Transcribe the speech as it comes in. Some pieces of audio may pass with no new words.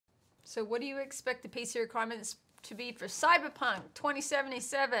So what do you expect the PC requirements to be for CyberPunk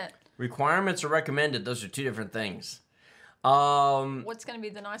 2077? Requirements are recommended. Those are two different things. What's going to be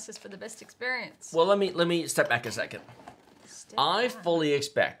the nicest for the best experience? Well, let me step back a second. I fully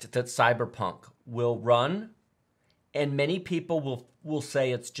expect that CyberPunk will run, and many people will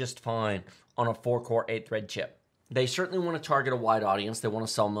say it's just fine on a 4-core, 8-thread chip. They certainly want to target a wide audience. They want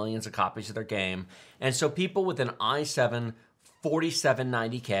to sell millions of copies of their game. And so people with an i7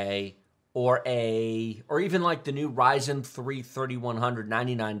 4790K or even like the new Ryzen 3 3100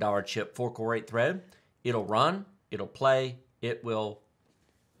 $99 chip, 4-core, 8-thread, it'll run, it'll play, it'll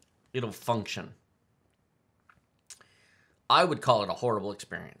function. I would call it a horrible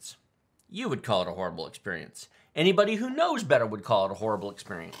experience. You would call it a horrible experience. Anybody who knows better would call it a horrible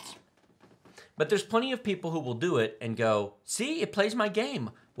experience. But there's plenty of people who will do it and go, see, it plays my game.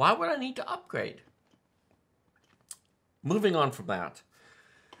 Why would I need to upgrade? Moving on from that,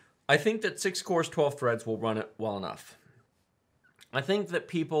 I think that 6 cores, 12 threads will run it well enough. I think that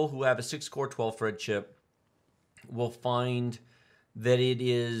people who have a 6-core, 12-thread chip will find that it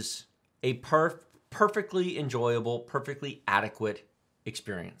is a perfectly enjoyable, perfectly adequate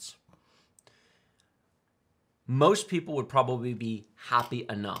experience. Most people would probably be happy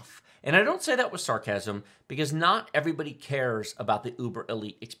enough. And I don't say that with sarcasm because not everybody cares about the uber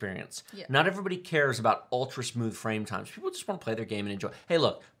elite experience. Yeah. Not everybody cares about ultra smooth frame times. People just want to play their game and enjoy. Hey,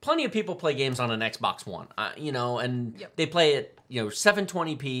 look, plenty of people play games on an Xbox One, and they play it,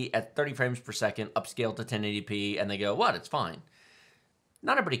 720p at 30 frames per second, upscaled to 1080p, and they go, what? It's fine.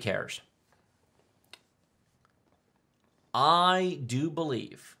 Not everybody cares. I do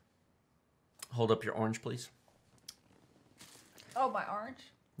believe. Hold up your orange, please. Oh, my orange?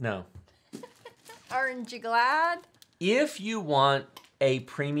 No. Aren't you glad? If you want a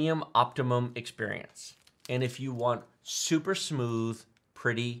premium optimum experience, and if you want super smooth,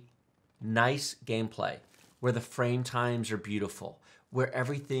 pretty, nice gameplay, where the frame times are beautiful, where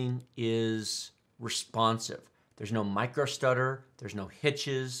everything is responsive, there's no micro stutter, there's no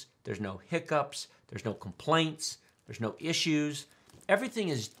hitches, there's no hiccups, there's no complaints, there's no issues. Everything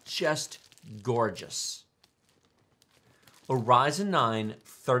is just gorgeous. A Ryzen 9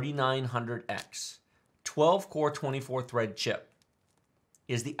 3900X 12-core 24-thread chip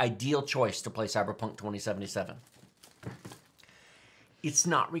is the ideal choice to play CyberPunk 2077. It's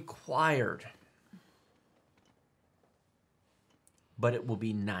not required, but it will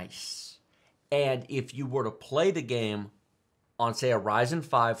be nice. And if you were to play the game on, say, a Ryzen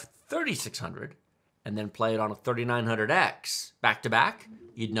 5 3600 and then play it on a 3900X back-to-back,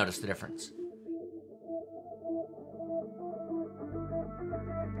 you'd notice the difference.